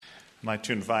I'd like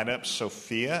to invite up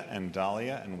Sophia and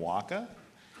Dahlia and Waka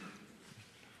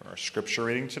for our scripture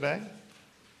reading today.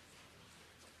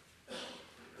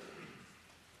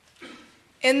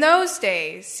 In those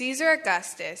days, Caesar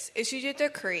Augustus issued a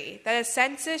decree that a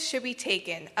census should be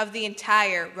taken of the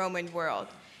entire Roman world,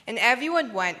 and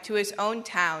everyone went to his own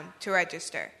town to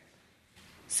register.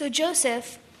 So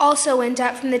Joseph also went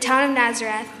up from the town of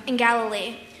Nazareth in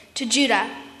Galilee to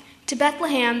Judah, to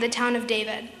Bethlehem, the town of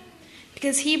David,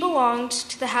 because he belonged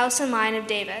to the house and line of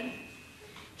David.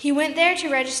 He went there to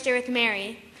register with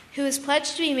Mary, who was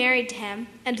pledged to be married to him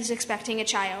and was expecting a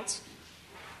child.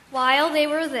 While they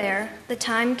were there, the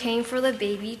time came for the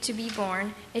baby to be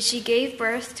born, and she gave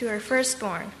birth to her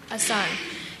firstborn, a son.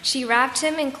 She wrapped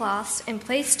him in cloths and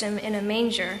placed him in a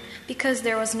manger, because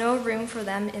there was no room for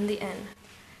them in the inn.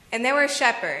 And there were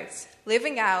shepherds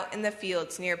living out in the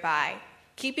fields nearby,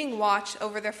 keeping watch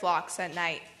over their flocks at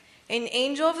night. An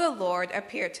angel of the Lord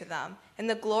appeared to them, and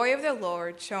the glory of the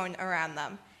Lord shone around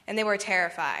them, and they were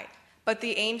terrified. But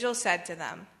the angel said to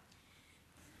them,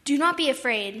 "Do not be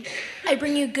afraid. I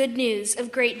bring you good news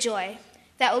of great joy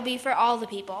that will be for all the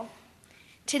people.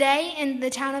 Today, in the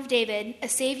town of David, a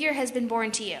Savior has been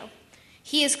born to you.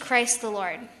 He is Christ the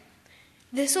Lord.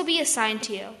 This will be a sign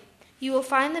to you. You will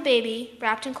find the baby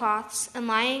wrapped in cloths and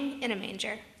lying in a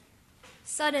manger."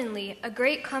 Suddenly, a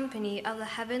great company of the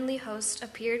heavenly host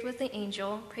appeared with the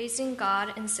angel, praising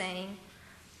God and saying,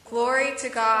 "Glory to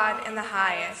God in the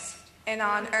highest, and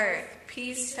on earth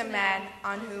peace to men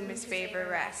on whom his favor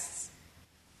rests."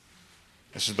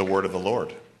 This is the word of the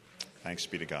Lord. Thanks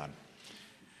be to God.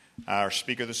 Our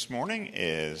speaker this morning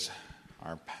is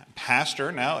our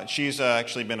pastor. Now, she's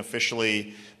actually been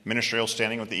officially ministerial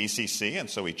standing with the ECC, and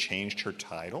so we changed her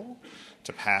title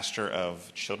to Pastor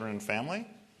of Children and Family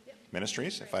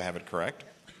Ministries, if I have it correct.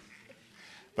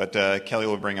 But Kelly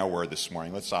will bring our word this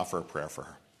morning. Let's offer a prayer for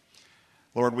her.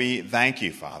 Lord, we thank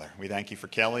you, Father. We thank you for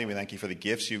Kelly. We thank you for the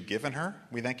gifts you've given her.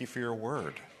 We thank you for your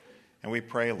word. And we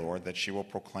pray, Lord, that she will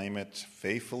proclaim it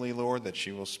faithfully, Lord, that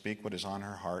she will speak what is on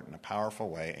her heart in a powerful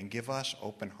way and give us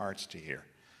open hearts to hear.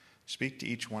 Speak to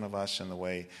each one of us in the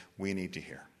way we need to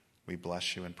hear. We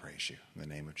bless you and praise you. In the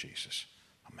name of Jesus.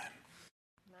 Amen.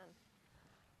 Amen.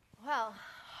 Well,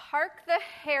 hark the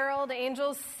herald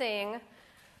angels sing,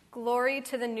 "Glory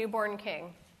to the newborn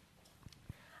King."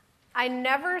 I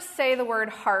never say the word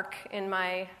hark in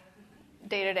my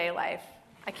day-to-day life.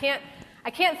 I can't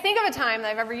think of a time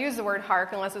that I've ever used the word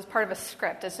hark unless it was part of a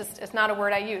script. It's not a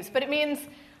word I use. But it means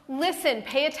listen,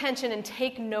 pay attention, and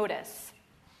take notice.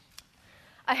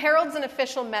 A herald's an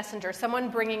official messenger, someone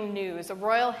bringing news, a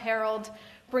royal herald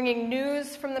bringing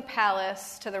news from the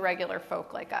palace to the regular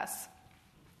folk like us.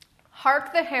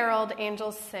 Hark the herald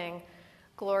angels sing,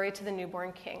 "Glory to the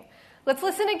newborn King." Let's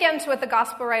listen again to what the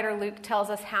gospel writer Luke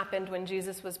tells us happened when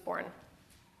Jesus was born.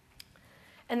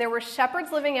 "And there were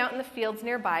shepherds living out in the fields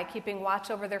nearby, keeping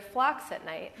watch over their flocks at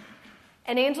night.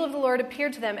 An angel of the Lord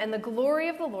appeared to them, and the glory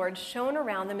of the Lord shone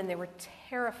around them, and they were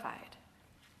terrified.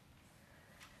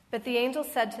 But the angel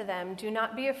said to them, 'Do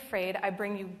not be afraid. I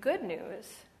bring you good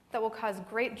news that will cause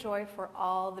great joy for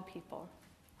all the people.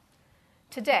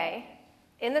 Today,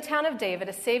 in the town of David,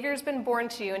 a Savior has been born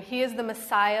to you, and he is the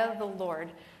Messiah, the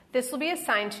Lord. This will be a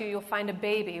sign to you. You'll find a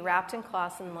baby wrapped in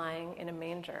cloths and lying in a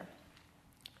manger.'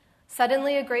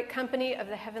 Suddenly, a great company of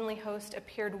the heavenly host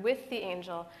appeared with the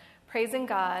angel, praising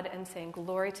God and saying,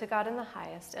 'Glory to God in the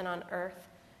highest, and on earth,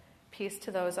 peace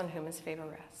to those on whom his favor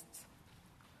rests.'"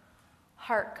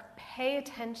 Hark, pay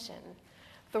attention.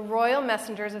 The royal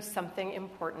messengers have something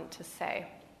important to say.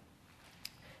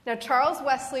 Now, Charles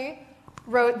Wesley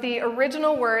wrote the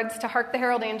original words to Hark the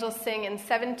Herald Angels Sing in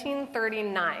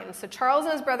 1739. So Charles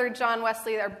and his brother John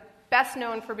Wesley are best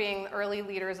known for being the early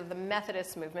leaders of the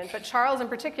Methodist movement, but Charles in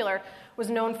particular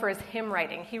was known for his hymn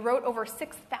writing. He wrote over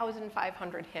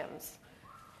 6,500 hymns.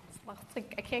 It's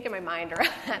like, I can't get my mind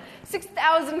around that.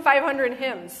 6,500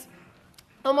 hymns.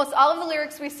 Almost all of the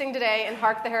lyrics we sing today in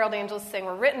Hark the Herald Angels Sing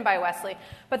were written by Wesley,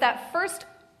 but that first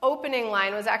opening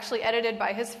line was actually edited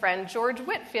by his friend George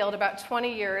Whitefield about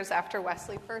 20 years after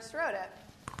Wesley first wrote it.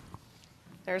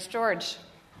 There's George.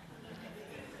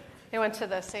 They went to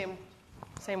the same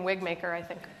wig maker, I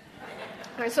think.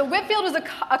 All right, so Whitefield was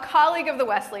a colleague of the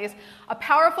Wesleys, a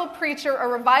powerful preacher, a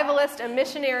revivalist, a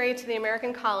missionary to the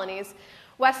American colonies.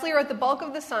 Wesley wrote the bulk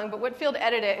of the song, but Whitefield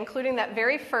edited it, including that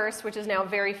very first, which is now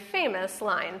very famous,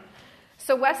 line.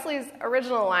 So Wesley's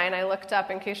original line, I looked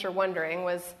up in case you're wondering,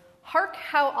 was, "Hark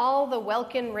how all the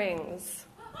welkin rings."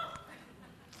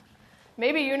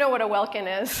 Maybe you know what a welkin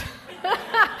is.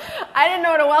 I didn't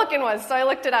know what a welkin was, so I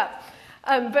looked it up.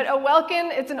 But a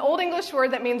welkin, it's an Old English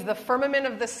word that means the firmament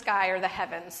of the sky or the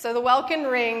heavens. So the welkin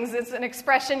rings, it's an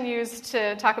expression used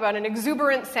to talk about an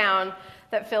exuberant sound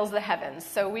that fills the heavens.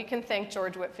 So we can thank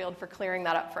George Whitefield for clearing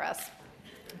that up for us.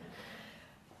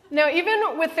 Now,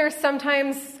 even with their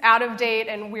sometimes out-of-date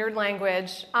and weird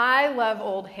language, I love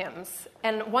old hymns.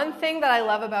 And one thing that I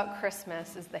love about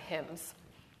Christmas is the hymns.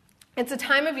 It's a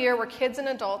time of year where kids and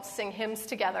adults sing hymns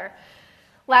together.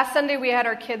 Last Sunday, we had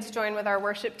our kids join with our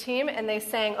worship team, and they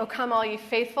sang, "O Come All Ye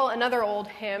Faithful," another old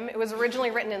hymn. It was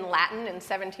originally written in Latin in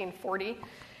 1740.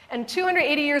 And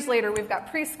 280 years later, we've got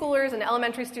preschoolers and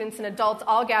elementary students and adults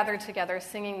all gathered together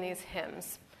singing these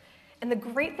hymns. And the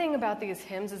great thing about these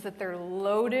hymns is that they're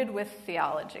loaded with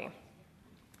theology.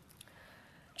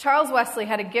 Charles Wesley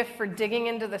had a gift for digging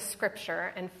into the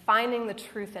scripture and finding the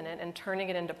truth in it and turning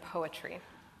it into poetry.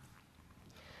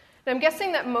 Now, I'm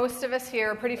guessing that most of us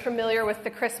here are pretty familiar with the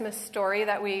Christmas story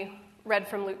that we read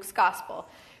from Luke's gospel.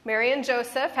 Mary and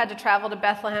Joseph had to travel to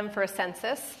Bethlehem for a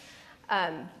census.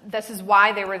 This is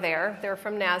why they were there. They were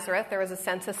from Nazareth. There was a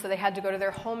census, so they had to go to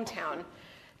their hometown.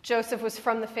 Joseph was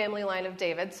from the family line of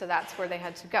David, so that's where they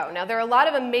had to go. Now, there are a lot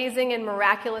of amazing and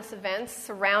miraculous events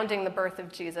surrounding the birth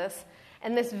of Jesus,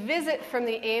 and this visit from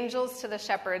the angels to the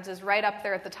shepherds is right up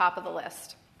there at the top of the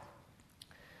list.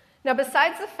 Now,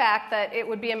 besides the fact that it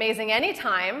would be amazing any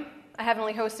time a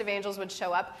heavenly host of angels would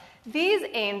show up, these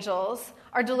angels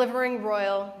are delivering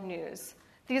royal news.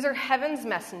 These are heaven's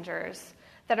messengers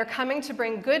that are coming to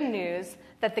bring good news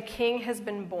that the king has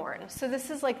been born. So this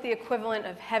is like the equivalent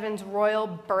of heaven's royal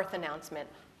birth announcement.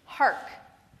 Hark,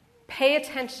 pay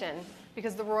attention,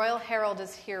 because the royal herald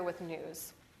is here with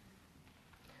news.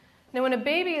 Now, when a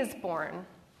baby is born,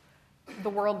 the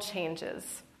world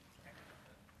changes.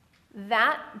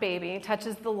 That baby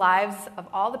touches the lives of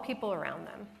all the people around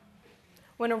them.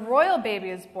 When a royal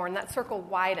baby is born, that circle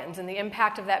widens, and the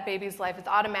impact of that baby's life is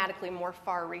automatically more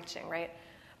far-reaching, right?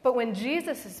 But when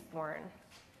Jesus is born,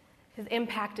 his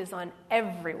impact is on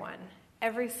everyone,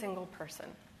 every single person.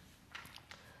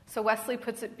 So Wesley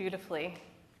puts it beautifully.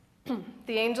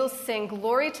 The angels sing,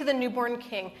 "Glory to the newborn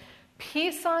King,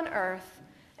 peace on earth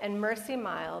and mercy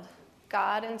mild,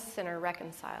 God and sinner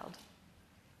reconciled."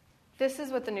 This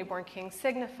is what the newborn King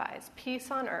signifies,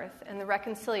 peace on earth and the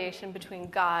reconciliation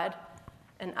between God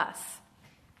and us.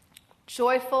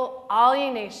 Joyful, all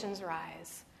ye nations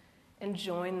rise and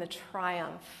join the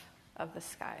triumph of the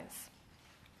skies.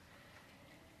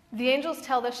 The angels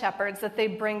tell the shepherds that they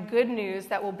bring good news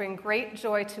that will bring great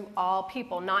joy to all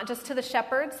people, not just to the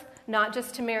shepherds, not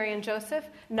just to Mary and Joseph,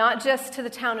 not just to the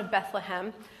town of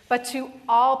Bethlehem, but to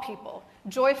all people.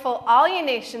 Joyful, all ye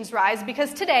nations rise,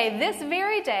 because today, this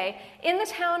very day, in the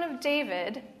town of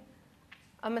David,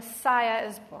 a Messiah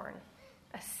is born.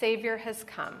 A Savior has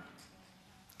come,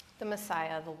 the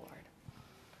Messiah, the Lord.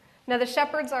 Now, the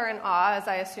shepherds are in awe, as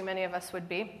I assume many of us would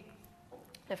be,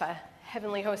 if a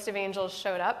heavenly host of angels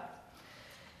showed up.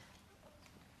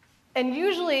 And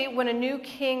usually, when a new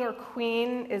king or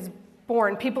queen is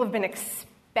born, people have been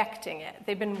expecting it.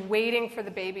 They've been waiting for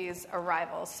the baby's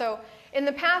arrival. So, in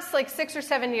the past, 6 or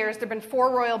 7 years, there have been 4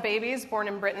 royal babies born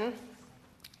in Britain.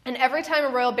 And every time a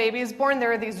royal baby is born,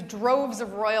 there are these droves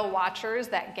of royal watchers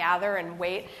that gather and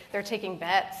wait. They're taking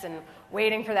bets and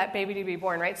waiting for that baby to be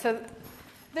born, right? So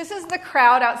this is the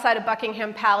crowd outside of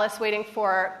Buckingham Palace waiting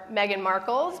for Meghan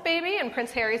Markle's baby and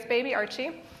Prince Harry's baby,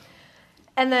 Archie.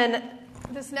 And then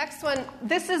this next one,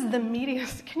 this is the media.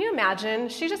 Can you imagine?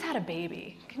 She just had a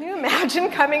baby. Can you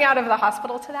imagine coming out of the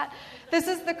hospital to that? This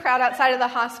is the crowd outside of the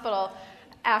hospital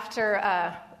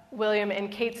after William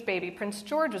and Kate's baby, Prince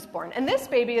George, was born. And this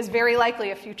baby is very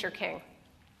likely a future king.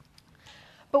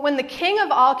 But when the King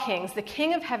of all kings, the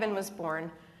King of heaven, was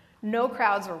born, no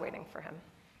crowds were waiting for him.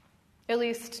 At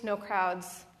least no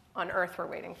crowds on earth were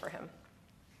waiting for him.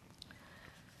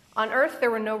 On earth,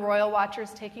 there were no royal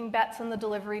watchers taking bets on the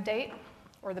delivery date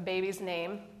or the baby's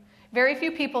name. Very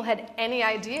few people had any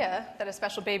idea that a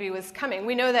special baby was coming.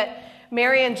 We know that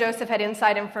Mary and Joseph had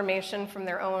inside information from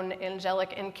their own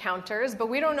angelic encounters, but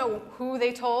we don't know who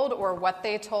they told or what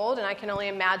they told, and I can only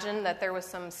imagine that there was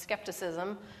some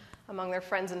skepticism among their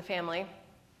friends and family.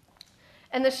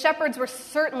 And the shepherds were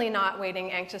certainly not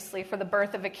waiting anxiously for the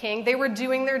birth of a king. They were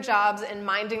doing their jobs and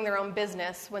minding their own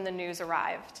business when the news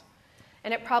arrived.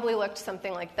 And it probably looked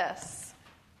something like this.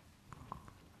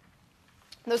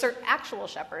 Those are actual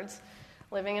shepherds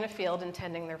living in a field and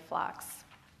tending their flocks.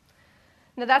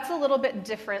 Now, that's a little bit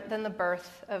different than the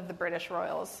birth of the British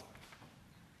royals.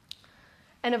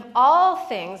 And of all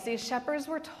things, these shepherds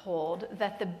were told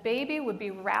that the baby would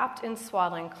be wrapped in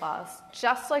swaddling cloths,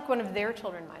 just like one of their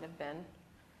children might have been,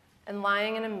 and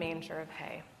lying in a manger of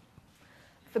hay.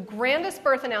 the grandest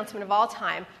birth announcement of all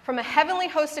time, from a heavenly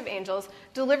host of angels,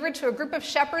 delivered to a group of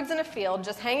shepherds in a field,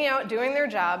 just hanging out, doing their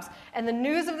jobs, and the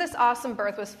news of this awesome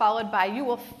birth was followed by, you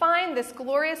will find this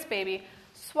glorious baby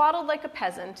swaddled like a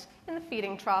peasant in the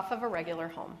feeding trough of a regular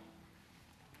home.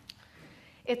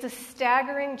 It's a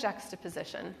staggering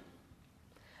juxtaposition,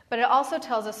 but it also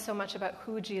tells us so much about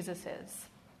who Jesus is.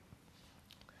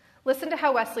 Listen to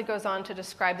how Wesley goes on to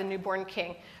describe the newborn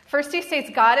king. First, he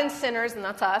states God and sinners, and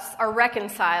that's us, are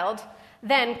reconciled.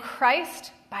 Then,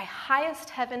 Christ by highest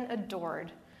heaven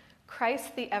adored,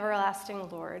 Christ the everlasting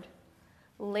Lord.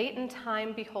 Late in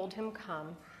time, behold him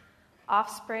come,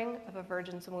 offspring of a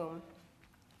virgin's womb.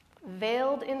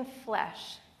 Veiled in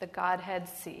flesh, the Godhead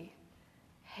see.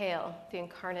 Hail, the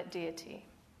incarnate deity.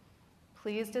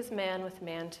 Pleased as man with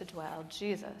man to dwell,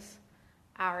 Jesus,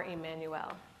 our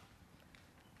Emmanuel.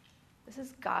 This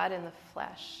is God in the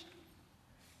flesh.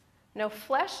 Now,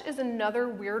 flesh is another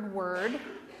weird word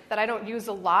that I don't use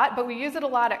a lot, but we use it a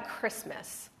lot at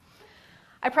Christmas.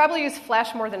 I probably use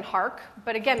flesh more than hark,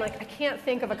 but again, I can't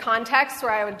think of a context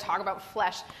where I would talk about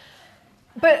flesh.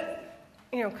 But,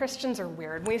 Christians are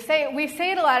weird. We say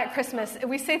it a lot at Christmas.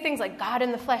 We say things like God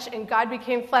in the flesh and God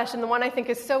became flesh, and the one I think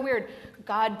is so weird,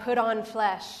 God put on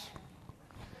flesh.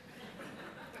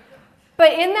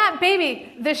 But in that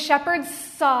baby, the shepherds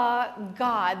saw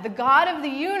God. The God of the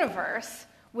universe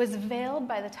was veiled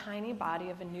by the tiny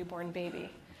body of a newborn baby.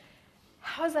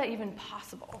 How is that even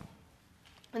possible?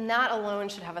 And that alone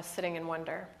should have us sitting in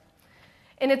wonder.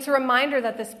 And it's a reminder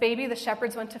that this baby the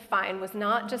shepherds went to find was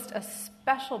not just a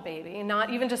special baby,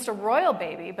 not even just a royal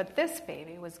baby, but this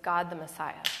baby was God the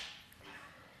Messiah.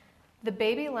 The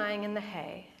baby lying in the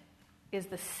hay is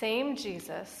the same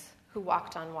Jesus who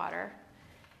walked on water.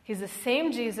 He's the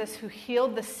same Jesus who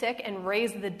healed the sick and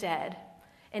raised the dead.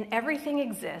 And everything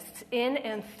exists in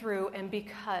and through and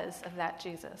because of that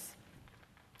Jesus.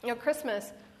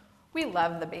 Christmas, we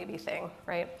love the baby thing,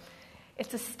 right?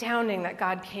 It's astounding that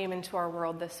God came into our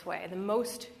world this way, the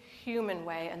most human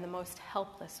way and the most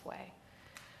helpless way.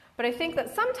 But I think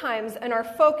that sometimes in our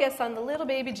focus on the little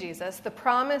baby Jesus, the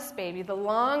promised baby, the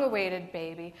long-awaited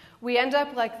baby, we end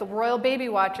up like the royal baby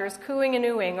watchers cooing and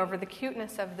oohing over the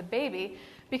cuteness of the baby,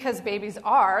 because babies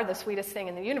are the sweetest thing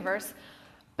in the universe.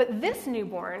 But this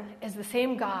newborn is the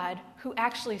same God who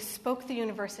actually spoke the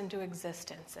universe into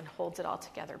existence and holds it all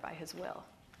together by his will.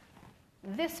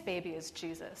 This baby is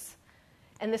Jesus.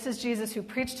 And this is Jesus who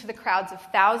preached to the crowds of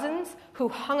thousands, who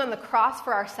hung on the cross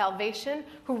for our salvation,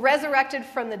 who resurrected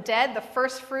from the dead, the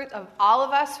first fruit of all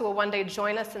of us who will one day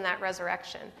join us in that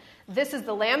resurrection. This is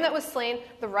the Lamb that was slain,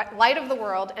 the light of the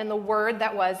world, and the Word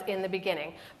that was in the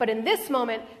beginning. But in this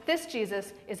moment, this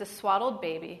Jesus is a swaddled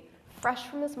baby, fresh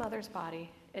from his mother's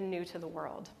body and new to the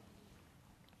world.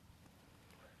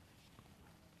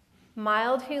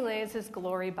 Mild he lays his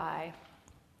glory by,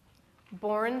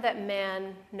 born that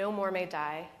man no more may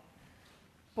die,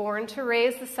 born to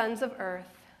raise the sons of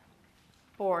earth,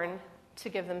 born to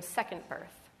give them second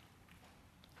birth.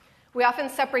 We often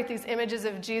separate these images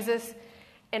of Jesus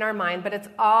in our mind, but it's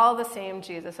all the same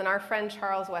Jesus, and our friend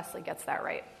Charles Wesley gets that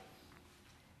right.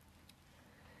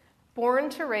 Born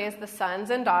to raise the sons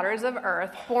and daughters of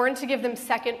earth, born to give them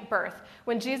second birth.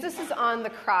 When Jesus is on the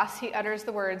cross, he utters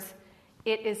the words,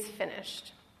 "It is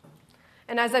finished."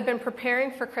 And as I've been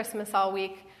preparing for Christmas all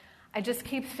week, I just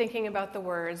keep thinking about the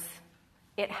words,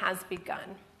 "It has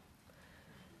begun."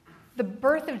 The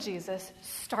birth of Jesus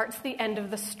starts the end of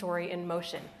the story in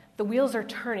motion. The wheels are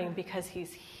turning because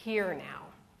he's here now.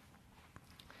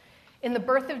 In the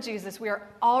birth of Jesus, we are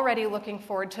already looking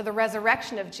forward to the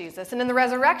resurrection of Jesus. And in the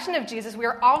resurrection of Jesus, we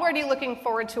are already looking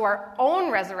forward to our own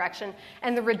resurrection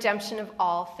and the redemption of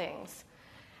all things.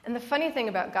 And the funny thing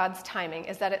about God's timing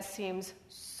is that it seems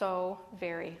so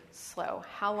very slow.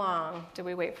 How long do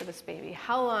we wait for this baby?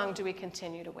 How long do we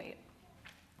continue to wait?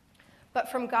 But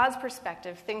from God's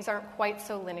perspective, things aren't quite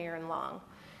so linear and long.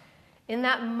 In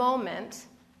that moment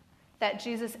that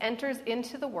Jesus enters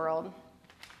into the world,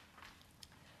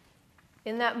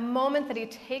 in that moment that he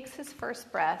takes his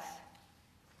first breath,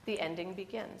 the ending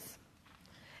begins.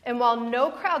 And while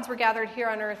no crowds were gathered here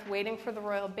on earth waiting for the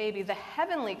royal baby, the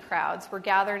heavenly crowds were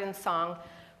gathered in song,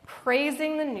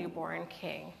 praising the newborn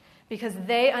king, because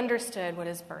they understood what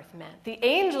his birth meant. The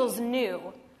angels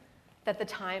knew that the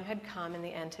time had come and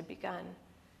the end had begun,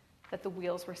 that the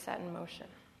wheels were set in motion.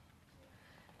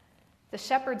 The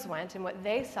shepherds went, and what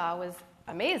they saw was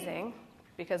amazing,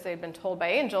 because they'd been told by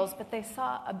angels, but they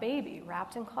saw a baby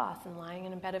wrapped in cloth and lying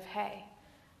in a bed of hay.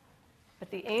 But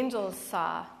the angels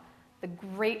saw the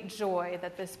great joy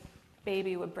that this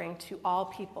baby would bring to all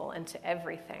people and to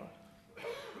everything.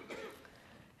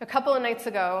 A couple of nights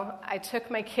ago, I took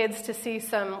my kids to see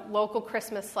some local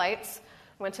Christmas lights.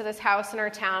 Went to this house in our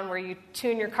town where you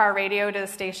tune your car radio to the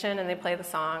station and they play the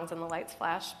songs and the lights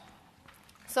flash.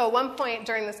 So at one point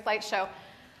during this light show,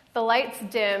 the lights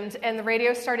dimmed and the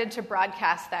radio started to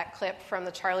broadcast that clip from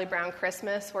the Charlie Brown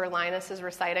Christmas where Linus is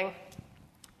reciting.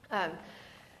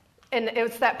 And it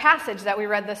was that passage that we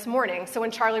read this morning. So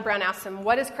when Charlie Brown asks him,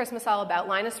 what is Christmas all about?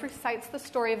 Linus recites the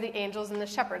story of the angels and the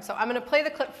shepherds. So I'm going to play the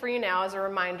clip for you now as a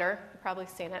reminder. You've probably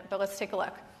seen it, but let's take a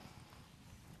look.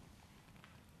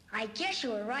 I guess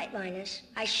you were right, Linus.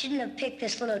 I shouldn't have picked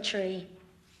this little tree.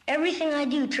 Everything I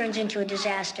do turns into a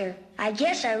disaster. I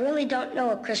guess I really don't know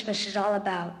what Christmas is all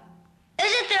about.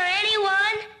 Isn't there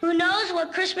anyone who knows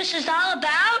what Christmas is all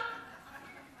about?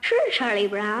 Sure, Charlie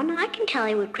Brown. I can tell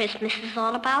you what Christmas is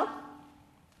all about.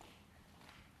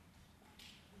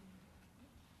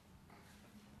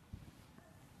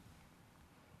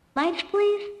 Lights,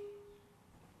 please.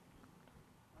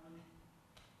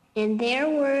 And there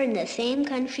were in the same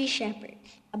country shepherds,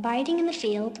 abiding in the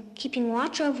field, keeping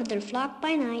watch over their flock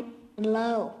by night. And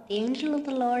lo, the angel of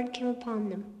the Lord came upon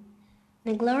them.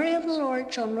 And the glory of the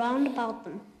Lord shone round about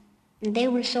them. And they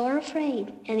were sore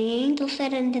afraid. And the angel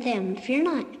said unto them, Fear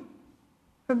not.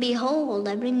 For behold,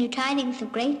 I bring you tidings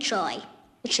of great joy,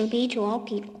 which shall be to all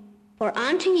people. For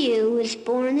unto you is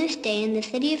born this day in the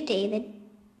city of David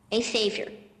a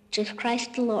Savior, which is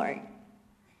Christ the Lord.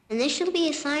 And this shall be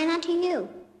a sign unto you.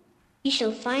 You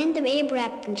shall find the babe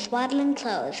wrapped in swaddling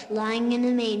clothes, lying in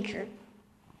a manger.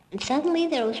 And suddenly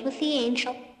there was with the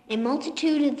angel a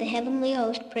multitude of the heavenly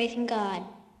host praising God,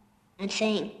 and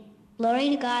saying, Glory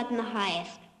to God in the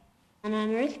highest, and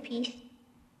on earth peace,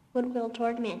 goodwill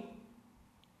toward men.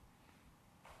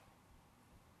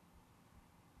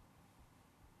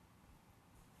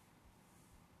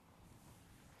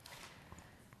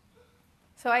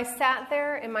 So I sat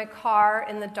there in my car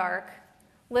in the dark,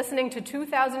 listening to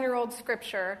 2,000-year-old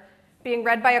scripture being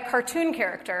read by a cartoon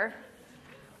character,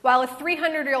 while a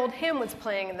 300-year-old hymn was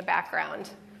playing in the background,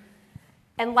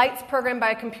 and lights programmed by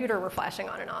a computer were flashing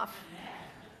on and off.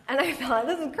 And I thought,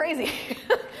 this is crazy.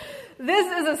 This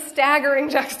is a staggering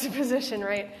juxtaposition,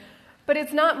 right? But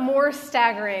it's not more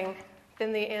staggering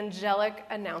than the angelic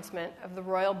announcement of the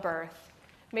royal birth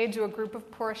made to a group of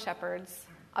poor shepherds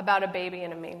about a baby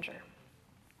in a manger.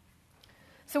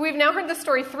 So we've now heard the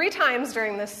story 3 times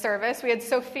during this service. We had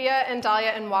Sophia and Dahlia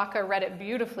and Waka read it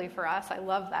beautifully for us. I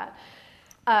love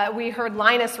that. We heard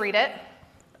Linus read it.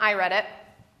 I read it.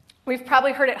 We've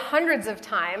probably heard it hundreds of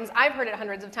times. I've heard it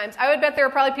hundreds of times. I would bet there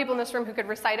are probably people in this room who could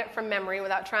recite it from memory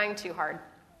without trying too hard.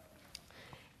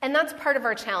 And that's part of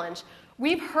our challenge.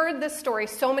 We've heard this story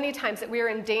so many times that we are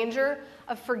in danger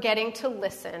of forgetting to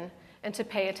listen and to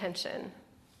pay attention.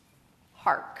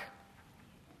 Hark.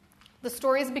 The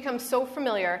stories become so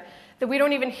familiar that we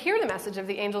don't even hear the message of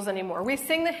the angels anymore. We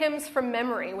sing the hymns from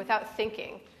memory without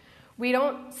thinking. We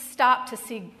don't stop to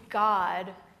see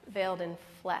God veiled in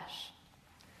flesh.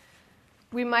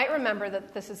 We might remember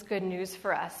that this is good news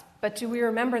for us, but do we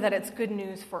remember that it's good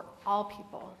news for all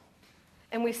people?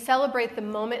 And we celebrate the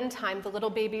moment in time, the little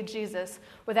baby Jesus,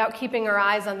 without keeping our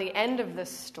eyes on the end of this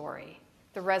story,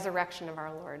 the resurrection of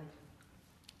our Lord.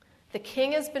 The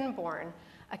King has been born,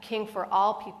 a king for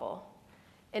all people.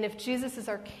 And if Jesus is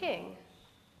our king,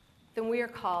 then we are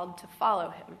called to follow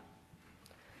him.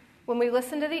 When we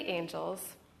listen to the angels,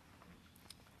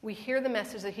 we hear the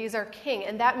message that he's our king,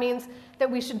 and that means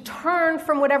that we should turn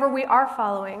from whatever we are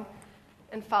following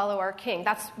and follow our king.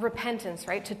 That's repentance,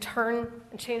 right? To turn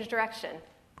and change direction.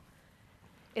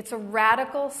 It's a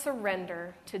radical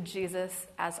surrender to Jesus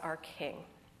as our king.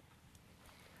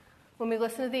 When we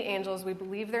listen to the angels, we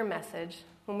believe their message.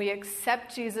 When we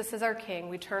accept Jesus as our king,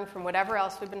 we turn from whatever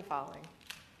else we've been following,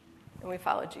 and we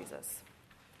follow Jesus.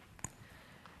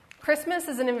 Christmas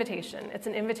is an invitation. It's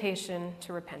an invitation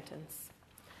to repentance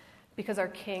because our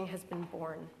king has been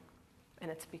born,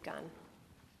 and it's begun.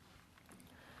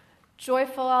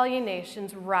 Joyful, all ye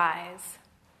nations, rise.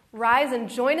 Rise and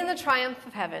join in the triumph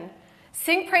of heaven.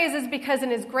 Sing praises because in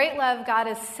his great love, God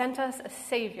has sent us a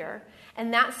Savior,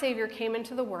 and that Savior came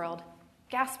into the world,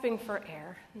 gasping for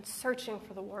air and searching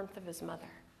for the warmth of his mother.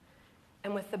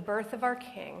 And with the birth of our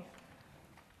King,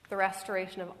 the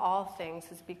restoration of all things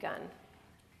has begun.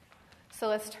 So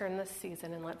let's turn this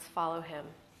season and let's follow him.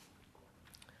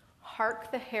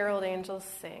 Hark the herald angels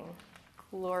sing,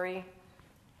 glory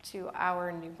to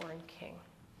our newborn King.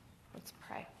 Let's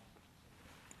pray.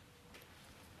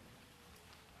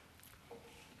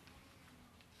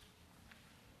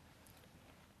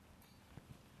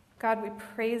 God, we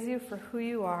praise you for who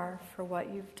you are, for what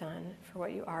you've done, for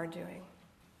what you are doing,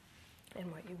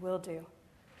 and what you will do.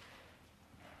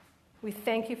 We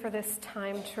thank you for this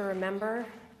time to remember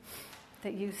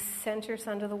that you sent your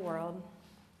Son to the world,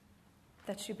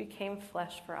 that you became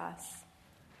flesh for us,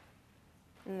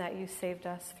 and that you saved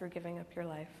us through giving up your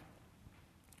life.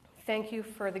 Thank you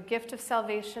for the gift of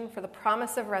salvation, for the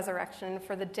promise of resurrection,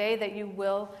 for the day that you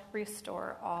will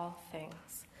restore all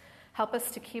things. Help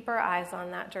us to keep our eyes on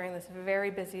that during this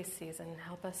very busy season.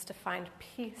 Help us to find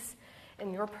peace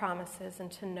in your promises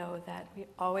and to know that we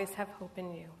always have hope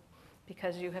in you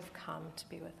because you have come to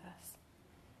be with us.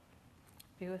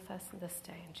 Be with us this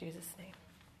day. In Jesus' name,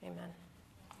 amen.